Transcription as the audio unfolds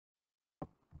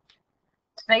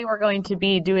Today we're going to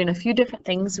be doing a few different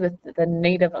things with the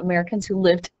Native Americans who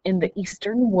lived in the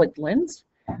eastern woodlands.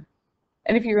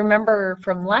 And if you remember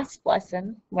from last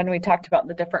lesson, when we talked about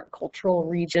the different cultural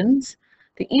regions,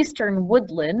 the eastern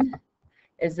woodland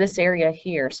is this area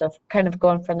here. So kind of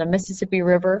going from the Mississippi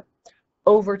River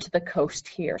over to the coast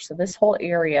here. So this whole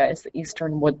area is the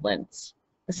eastern woodlands.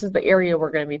 This is the area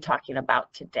we're going to be talking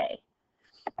about today.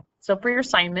 So for your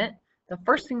assignment, the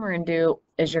first thing we're going to do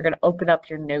is you're going to open up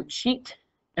your note sheet,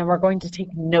 and we're going to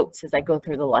take notes as I go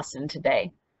through the lesson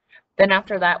today. Then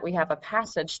after that, we have a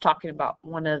passage talking about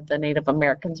one of the Native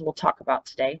Americans we'll talk about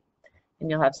today, and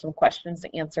you'll have some questions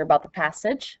to answer about the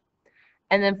passage.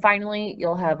 And then finally,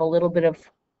 you'll have a little bit of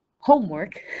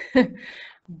homework,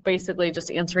 basically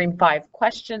just answering 5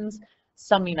 questions,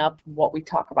 summing up what we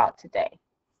talk about today.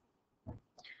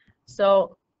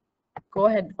 So go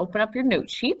ahead and open up your note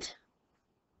sheet,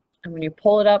 and when you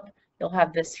pull it up, you'll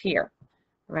have this here.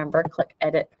 Remember, click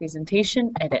Edit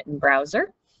Presentation, Edit in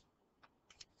Browser.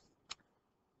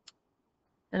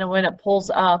 And then when it pulls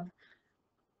up,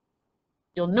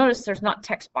 you'll notice there's not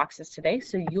text boxes today,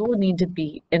 so you will need to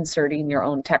be inserting your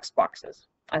own text boxes.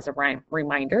 As a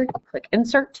reminder, click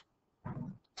Insert,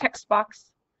 Text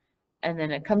Box, and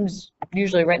then it comes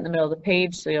usually right in the middle of the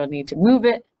page, so you'll need to move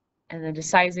it, and then to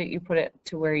size it, you put it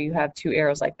to where you have 2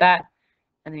 arrows like that,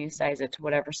 and then you size it to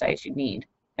whatever size you need,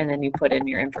 and then you put in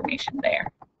your information there.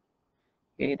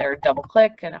 You either double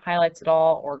click and it highlights it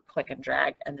all, or click and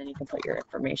drag, and then you can put your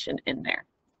information in there,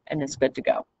 and it's good to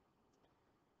go.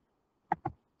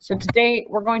 So today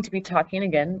we're going to be talking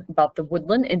again about the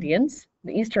Woodland Indians,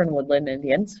 the Eastern Woodland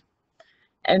Indians.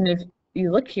 And if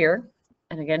you look here,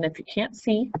 and again, if you can't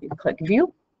see, you click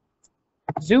View,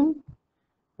 Zoom,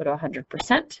 go to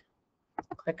 100%,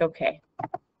 click OK.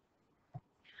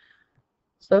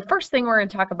 So the first thing we're going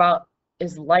to talk about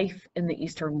is life in the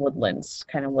eastern woodlands,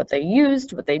 kind of what they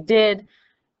used, what they did,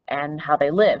 and how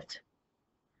they lived.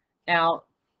 Now,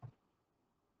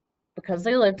 because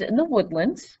they lived in the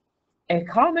woodlands, a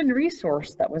common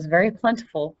resource that was very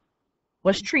plentiful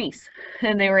was trees,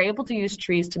 and they were able to use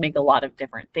trees to make a lot of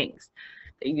different things.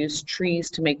 They used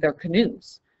trees to make their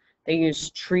canoes. They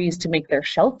used trees to make their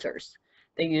shelters.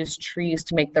 They used trees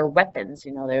to make their weapons.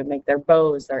 You know, they would make their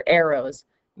bows, their arrows,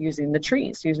 using the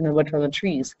trees, using the wood from the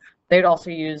trees. They'd also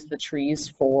use the trees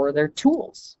for their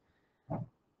tools.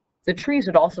 The trees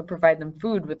would also provide them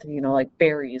food with, you know, like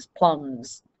berries,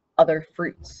 plums, other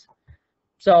fruits.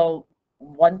 So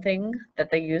one thing that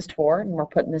they used for, and we're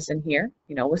putting this in here,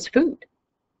 you know, was food.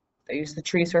 They used the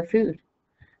trees for food.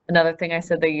 Another thing I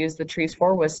said they used the trees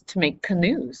for was to make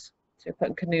canoes. So you're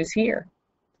putting canoes here.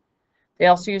 They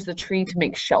also used the tree to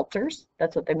make shelters.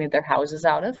 That's what they made their houses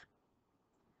out of.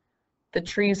 The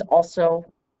trees also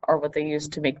are what they use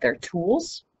to make their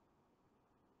tools,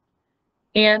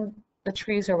 and the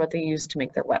trees are what they use to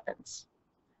make their weapons.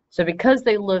 So because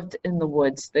they lived in the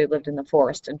woods, they lived in the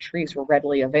forest, and trees were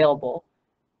readily available,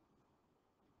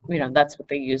 you know, that's what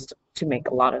they used to make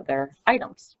a lot of their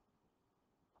items.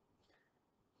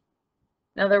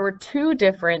 Now there were 2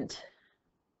 different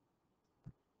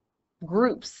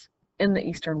groups in the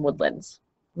eastern woodlands.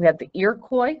 We had the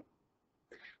Iroquois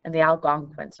and the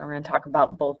Algonquins. So we're going to talk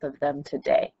about both of them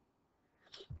today.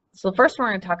 So the first one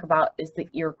we're going to talk about is the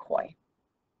Iroquois.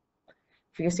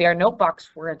 If you can see our note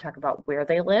box, we're going to talk about where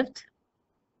they lived,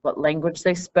 what language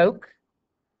they spoke,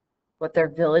 what their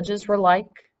villages were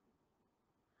like,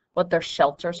 what their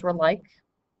shelters were like,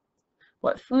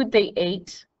 what food they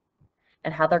ate,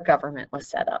 and how their government was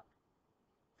set up.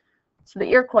 So the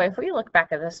Iroquois, if we look back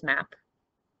at this map,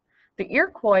 the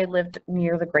Iroquois lived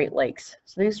near the Great Lakes.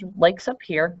 So these lakes up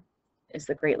here is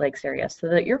the Great Lakes area. So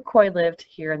the Iroquois lived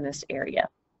here in this area.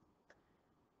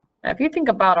 Now, if you think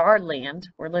about our land,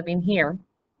 we're living here,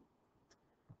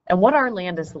 and what our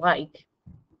land is like,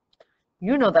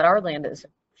 you know that our land is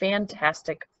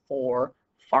fantastic for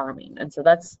farming. And so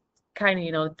that's kind of,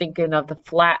 you know, thinking of the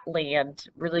flat land,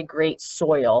 really great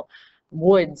soil,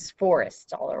 woods,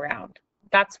 forests all around.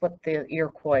 That's what the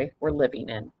Iroquois were living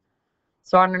in.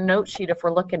 So on our note sheet, if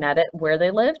we're looking at it, where they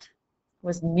lived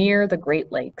was near the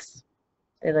Great Lakes.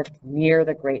 They lived near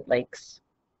the Great Lakes.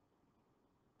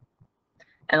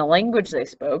 And the language they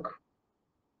spoke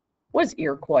was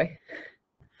Iroquois.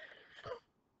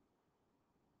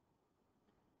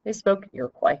 They spoke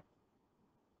Iroquois.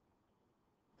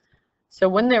 So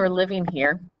when they were living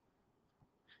here,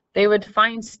 they would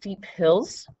find steep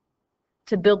hills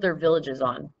to build their villages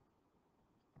on.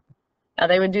 Now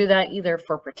they would do that either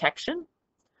for protection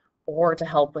or to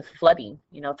help with flooding.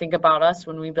 You know, think about us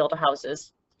when we build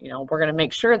houses. You know, we're going to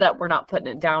make sure that we're not putting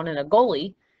it down in a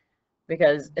gully,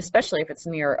 because especially if it's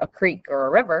near a creek or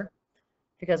a river,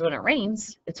 because when it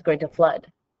rains, it's going to flood.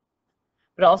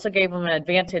 But it also gave them an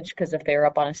advantage because if they were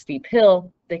up on a steep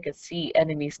hill, they could see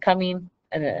enemies coming,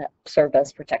 and it served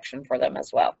as protection for them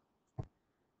as well.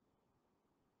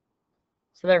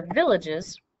 So their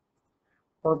villages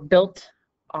were built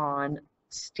on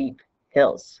steep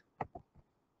hills.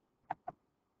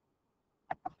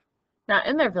 Now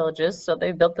in their villages, so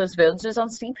they built those villages on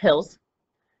steep hills,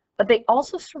 but they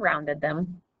also surrounded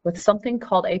them with something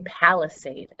called a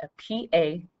palisade, a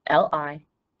P-A-L-I-S-A-D-E,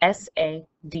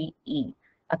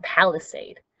 a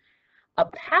palisade. A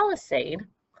palisade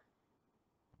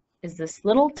is this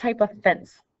little type of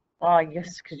fence. Well, I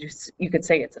guess you could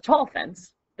say it's a tall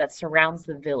fence that surrounds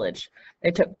the village.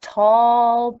 They took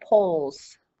tall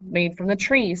poles made from the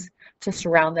trees to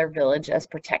surround their village as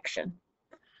protection.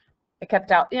 It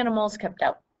kept out animals, kept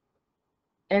out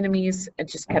enemies, it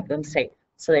just kept them safe.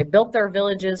 So they built their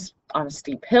villages on a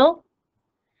steep hill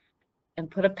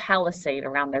and put a palisade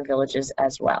around their villages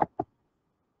as well.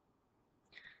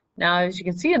 Now, as you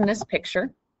can see in this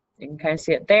picture, you can kind of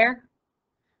see it there.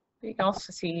 You can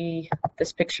also see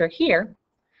this picture here.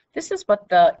 This is what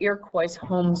the Iroquois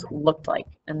homes looked like,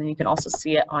 and then you can also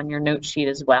see it on your note sheet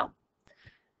as well.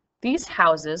 These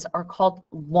houses are called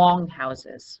long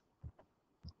houses.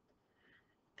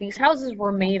 These houses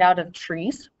were made out of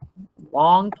trees,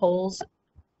 long poles.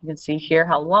 You can see here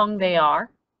how long they are.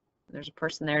 There's a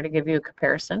person there to give you a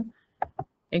comparison.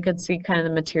 You can see kind of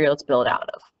the material it's built out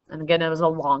of. And again, it was a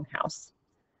long house.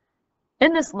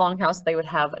 In this long house, they would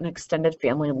have an extended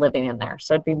family living in there.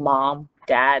 So it'd be mom,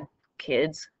 dad,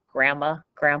 kids, grandma,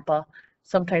 grandpa,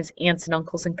 sometimes aunts and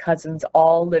uncles and cousins,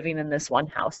 all living in this one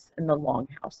house, in the long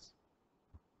house.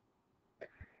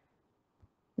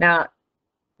 Now,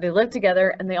 they lived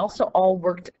together, and they also all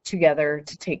worked together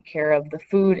to take care of the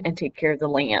food and take care of the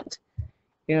land.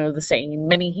 You know, the saying,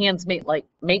 many hands make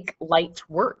light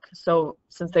work. So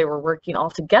since they were working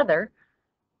all together,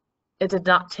 it did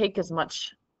not take as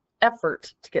much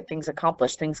effort to get things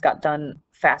accomplished. Things got done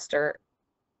faster,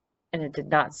 and it did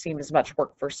not seem as much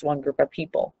work for one group of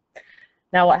people.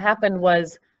 Now, what happened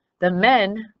was the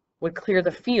men would clear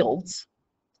the fields,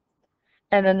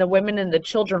 and then the women and the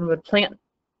children would plant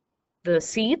the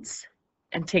seeds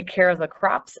and take care of the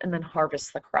crops and then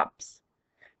harvest the crops.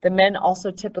 The men also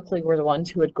typically were the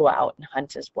ones who would go out and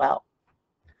hunt as well.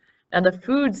 And the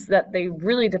foods that they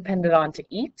really depended on to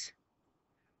eat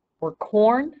were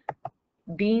corn,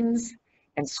 beans,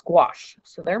 and squash.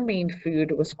 So their main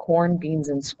food was corn, beans,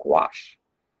 and squash.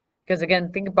 Because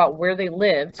again, think about where they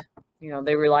lived. You know,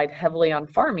 they relied heavily on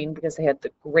farming because they had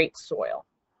the great soil.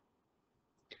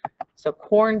 So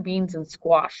corn, beans, and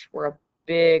squash were a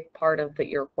big part of the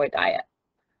Iroquois diet.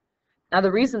 Now,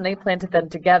 the reason they planted them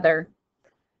together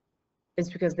is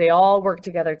because they all worked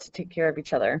together to take care of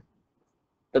each other.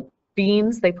 The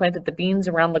beans, they planted the beans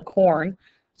around the corn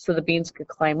so the beans could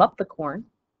climb up the corn.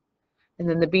 And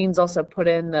then the beans also put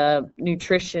in the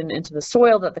nutrition into the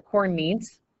soil that the corn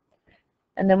needs.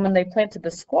 And then when they planted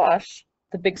the squash,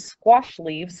 the big squash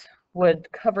leaves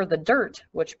would cover the dirt,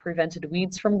 which prevented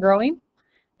weeds from growing.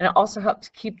 And it also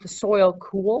helped keep the soil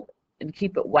cool and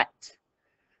keep it wet.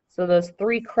 So those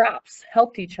three crops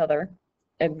helped each other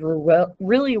and grew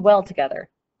really well together.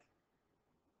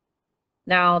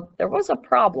 Now, there was a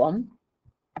problem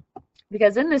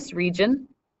because in this region,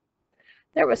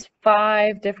 there was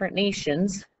 5 different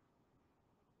nations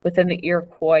within the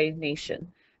Iroquois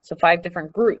nation. So 5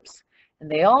 different groups.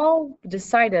 And they all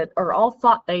decided, or all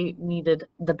thought they needed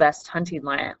the best hunting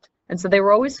land. And so they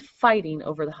were always fighting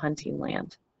over the hunting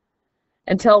land.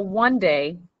 Until one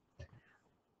day,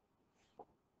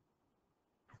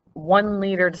 one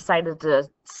leader decided to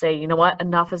say, you know what,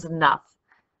 enough is enough.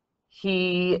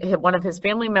 One of his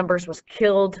family members was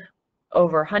killed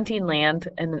over hunting land,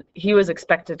 and he was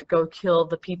expected to go kill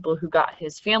the people who got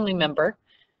his family member.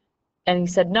 And he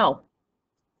said, no,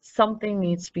 something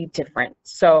needs to be different.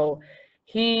 So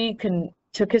he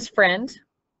took his friend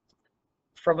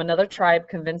from another tribe,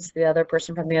 convinced the other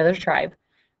person from the other tribe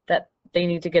that they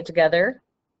need to get together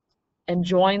and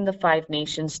join the 5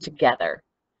 nations together.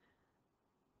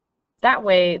 That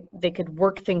way they could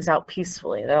work things out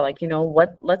peacefully. They're like, you know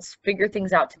what, let's figure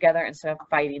things out together instead of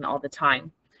fighting all the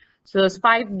time. So those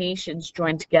 5 nations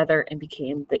joined together and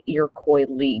became the Iroquois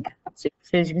League. So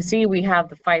as you can see, we have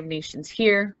the 5 nations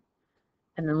here,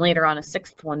 and then later on a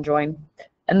 6th one joined.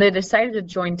 And they decided to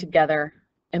join together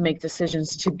and make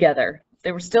decisions together.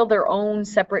 They were still their own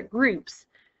separate groups,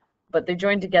 but they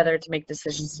joined together to make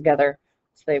decisions together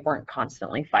so they weren't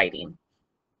constantly fighting.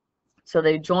 So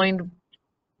they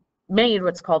made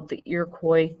what's called the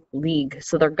Iroquois League.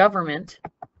 So their government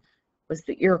was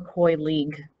the Iroquois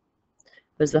League.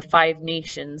 was the 5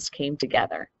 nations came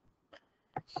together.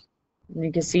 And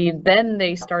you can see then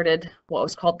they started what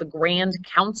was called the Grand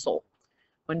Council,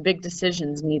 when big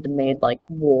decisions needed to be made, like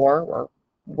war or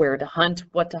where to hunt,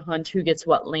 what to hunt, who gets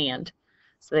what land.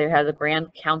 So they had the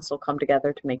Grand Council come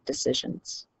together to make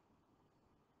decisions.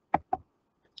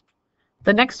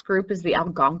 The next group is the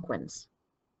Algonquins.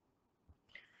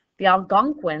 The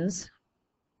Algonquins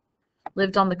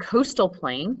lived on the coastal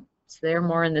plain, so they're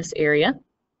more in this area,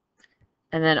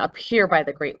 and then up here by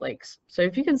the Great Lakes. So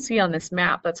if you can see on this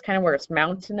map, that's kind of where it's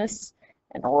mountainous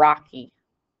and rocky.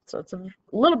 So it's a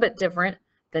little bit different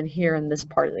than here in this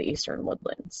part of the Eastern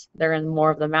Woodlands. They're in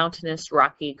more of the mountainous,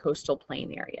 rocky, coastal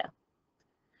plain area.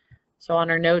 So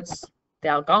on our notes, the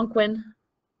Algonquin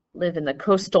live in the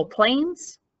coastal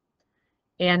plains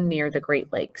and near the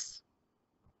Great Lakes.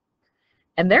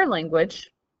 And their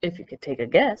language, if you could take a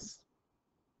guess,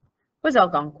 was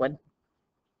Algonquin.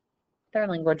 Their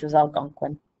language was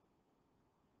Algonquin.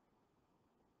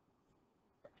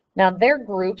 Now their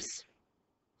groups,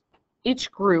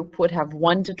 each group would have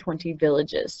 1 to 20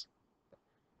 villages.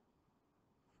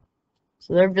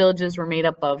 So their villages were made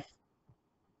up of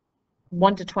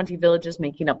 1 to 20 villages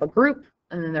making up a group,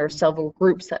 and then there are several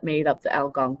groups that made up the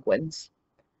Algonquins.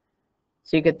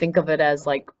 So you could think of it as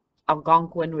like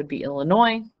Algonquin would be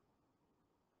Illinois,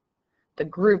 the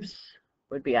groups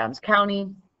would be Adams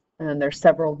County, and then there's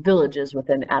several villages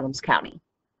within Adams County.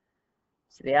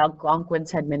 So the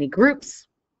Algonquins had many groups,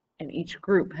 and each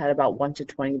group had about 1 to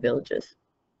 20 villages.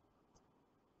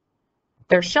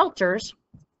 Their shelters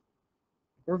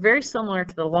were very similar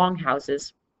to the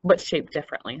longhouses, but shaped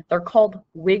differently. They're called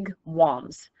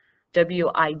wigwams,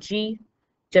 W-I-G-W-A-M,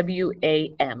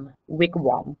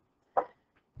 wigwam.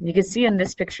 You can see in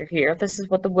this picture here, this is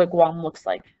what the wigwam looks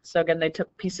like. So again, they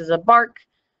took pieces of bark,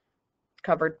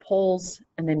 covered poles,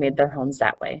 and they made their homes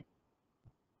that way.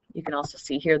 You can also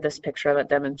see here this picture that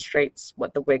demonstrates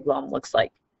what the wigwam looks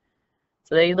like.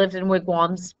 So they lived in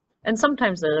wigwams, and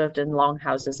sometimes they lived in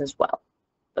longhouses as well.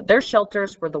 But their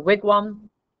shelters were the wigwam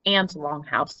and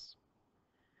longhouse.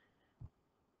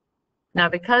 Now,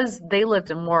 because they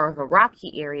lived in more of a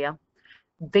rocky area,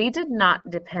 they did not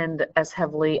depend as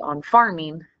heavily on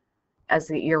farming as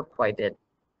the Iroquois did.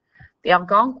 The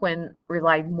Algonquin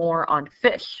relied more on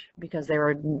fish because they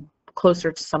were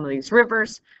closer to some of these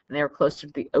rivers and they were closer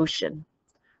to the ocean.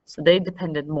 So they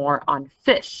depended more on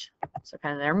fish. So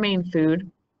kind of their main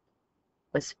food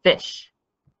was fish.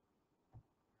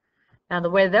 Now the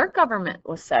way their government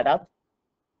was set up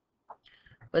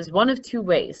was one of 2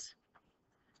 ways.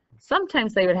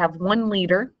 Sometimes they would have one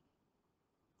leader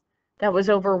that was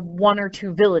over 1 or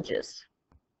 2 villages.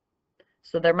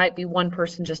 So there might be one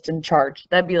person just in charge.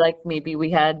 That'd be like maybe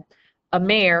we had a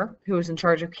mayor who was in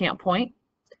charge of Camp Point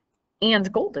and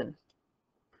Golden.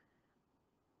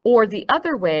 Or the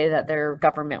other way that their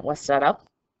government was set up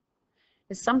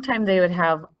is sometimes they would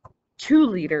have 2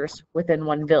 leaders within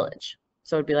 1 village.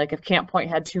 So it'd be like if Camp Point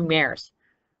had 2 mayors.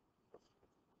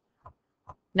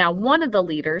 Now one of the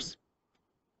leaders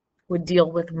would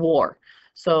deal with war.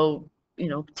 So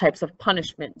types of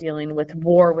punishment, dealing with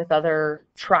war with other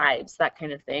tribes, that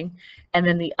kind of thing. And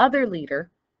then the other leader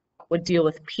would deal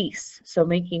with peace. So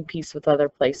making peace with other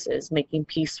places, making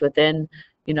peace within,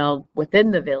 within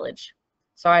the village.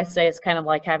 So I say it's kind of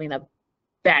like having a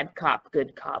bad cop,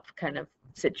 good cop kind of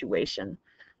situation.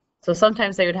 So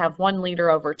sometimes they would have 1 leader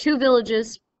over 2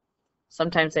 villages.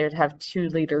 Sometimes they would have 2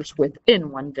 leaders within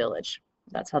 1 village.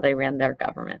 That's how they ran their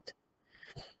government.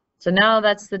 So now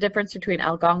that's the difference between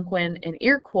Algonquin and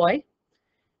Iroquois,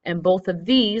 and both of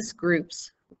these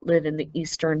groups live in the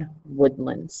Eastern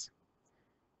Woodlands.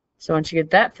 So once you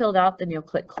get that filled out, then you'll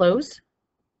click Close,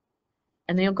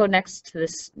 and then you'll go next to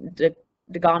this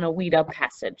Daganoweda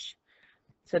passage.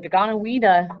 So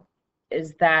Daganoweda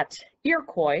is that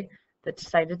Iroquois that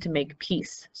decided to make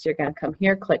peace. So you're going to come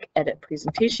here, click Edit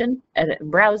Presentation, Edit in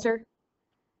Browser,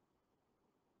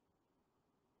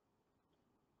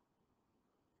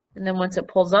 and then once it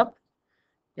pulls up,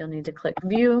 you'll need to click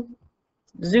View,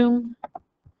 Zoom.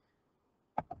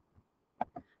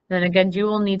 Then again, you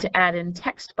will need to add in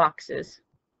text boxes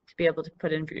to be able to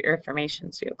put in your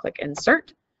information. So you'll click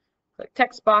Insert, click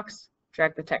Text Box,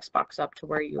 drag the text box up to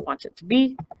where you want it to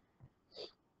be,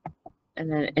 and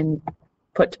then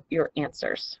input your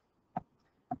answers.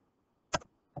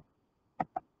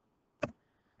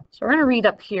 So we're going to read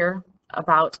up here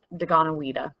about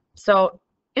Daganoweda. So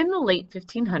in the late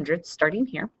 1500s, starting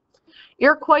here,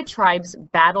 Iroquois tribes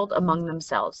battled among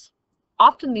themselves.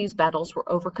 Often these battles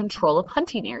were over control of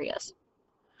hunting areas.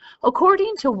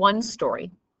 According to one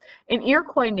story, an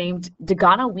Iroquois named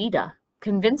Daganoweda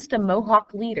convinced a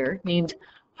Mohawk leader named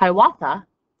Hiawatha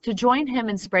to join him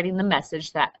in spreading the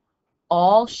message that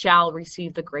all shall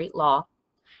receive the great law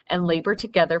and labor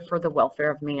together for the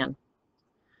welfare of man.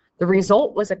 The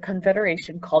result was a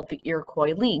confederation called the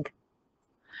Iroquois League.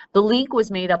 The League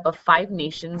was made up of 5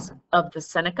 nations of the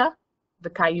Seneca, the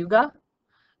Cayuga,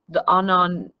 the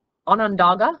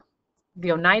Onondaga,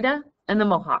 the Oneida, and the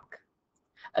Mohawk.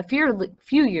 A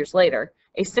few years later,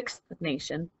 a 6th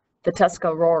nation, the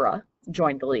Tuscarora,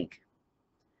 joined the League.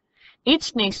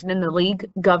 Each nation in the League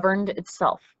governed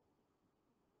itself,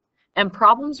 and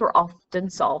problems were often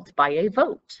solved by a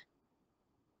vote.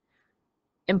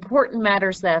 Important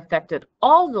matters that affected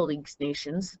all the League's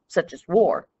nations, such as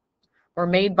war, were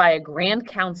made by a grand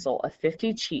council of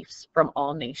 50 chiefs from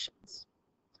all nations.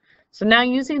 So now,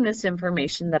 using this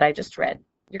information that I just read,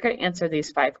 you're going to answer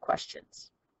these 5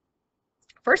 questions.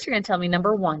 First, you're going to tell me,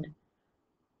 number 1,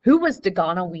 who was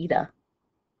Daganoweda?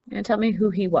 You're going to tell me who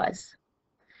he was.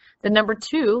 Then number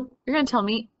 2, you're going to tell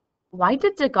me, why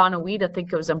did Daganoweda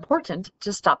think it was important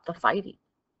to stop the fighting?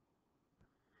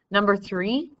 Number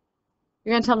 3,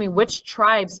 you're going to tell me which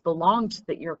tribes belonged to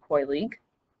the Iroquois League.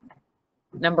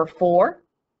 Number 4,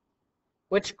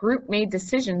 which group made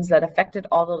decisions that affected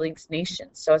all the League's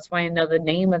nations? So it's why I know the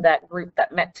name of that group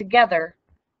that met together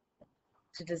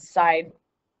to decide,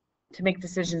 to make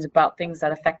decisions about things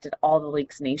that affected all the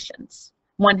League's nations.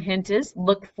 One hint is,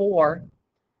 look for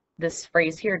this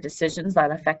phrase here, decisions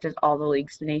that affected all the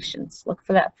League's nations. Look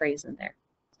for that phrase in there.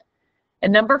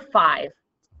 And number 5,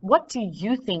 what do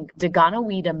you think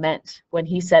Daganoweda meant when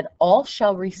he said, all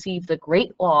shall receive the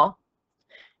great law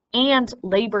and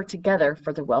labor together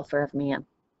for the welfare of man?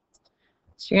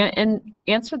 So you're going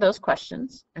to answer those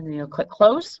questions, and then you'll click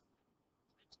close.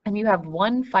 And you have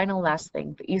one final last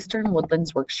thing, the Eastern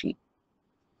Woodlands worksheet.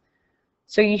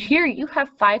 So here you have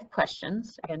 5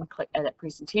 questions. Again, click Edit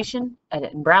Presentation,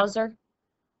 Edit in Browser.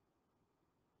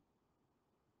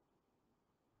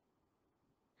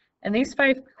 And these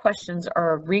 5 questions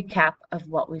are a recap of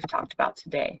what we've talked about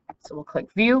today. So we'll click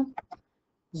View,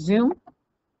 Zoom,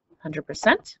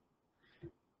 100%.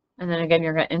 And then again,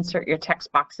 you're going to insert your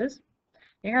text boxes.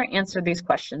 You're going to answer these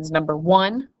questions. Number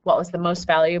 1, what was the most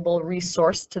valuable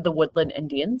resource to the Woodland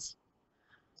Indians?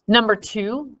 Number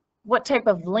 2, what type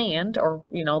of land, or,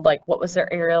 like, what was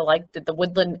their area like, did the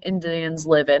Woodland Indians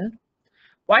live in?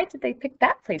 Why did they pick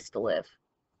that place to live?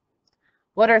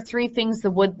 What are 3 things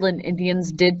the Woodland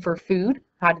Indians did for food?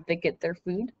 How did they get their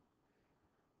food?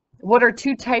 What are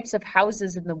 2 types of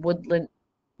houses in the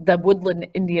Woodland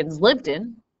Indians lived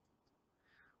in?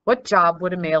 What job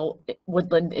would a male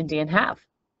Woodland Indian have?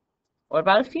 What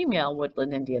about a female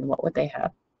Woodland Indian? What would they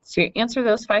have? So you answer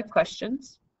those 5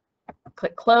 questions,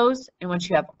 click close, and once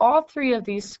you have all 3 of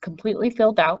these completely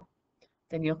filled out,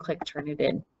 then you'll click turn it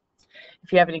in.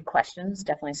 If you have any questions,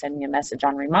 definitely send me a message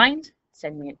on Remind,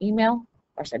 send me an email,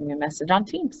 or send me a message on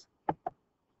Teams.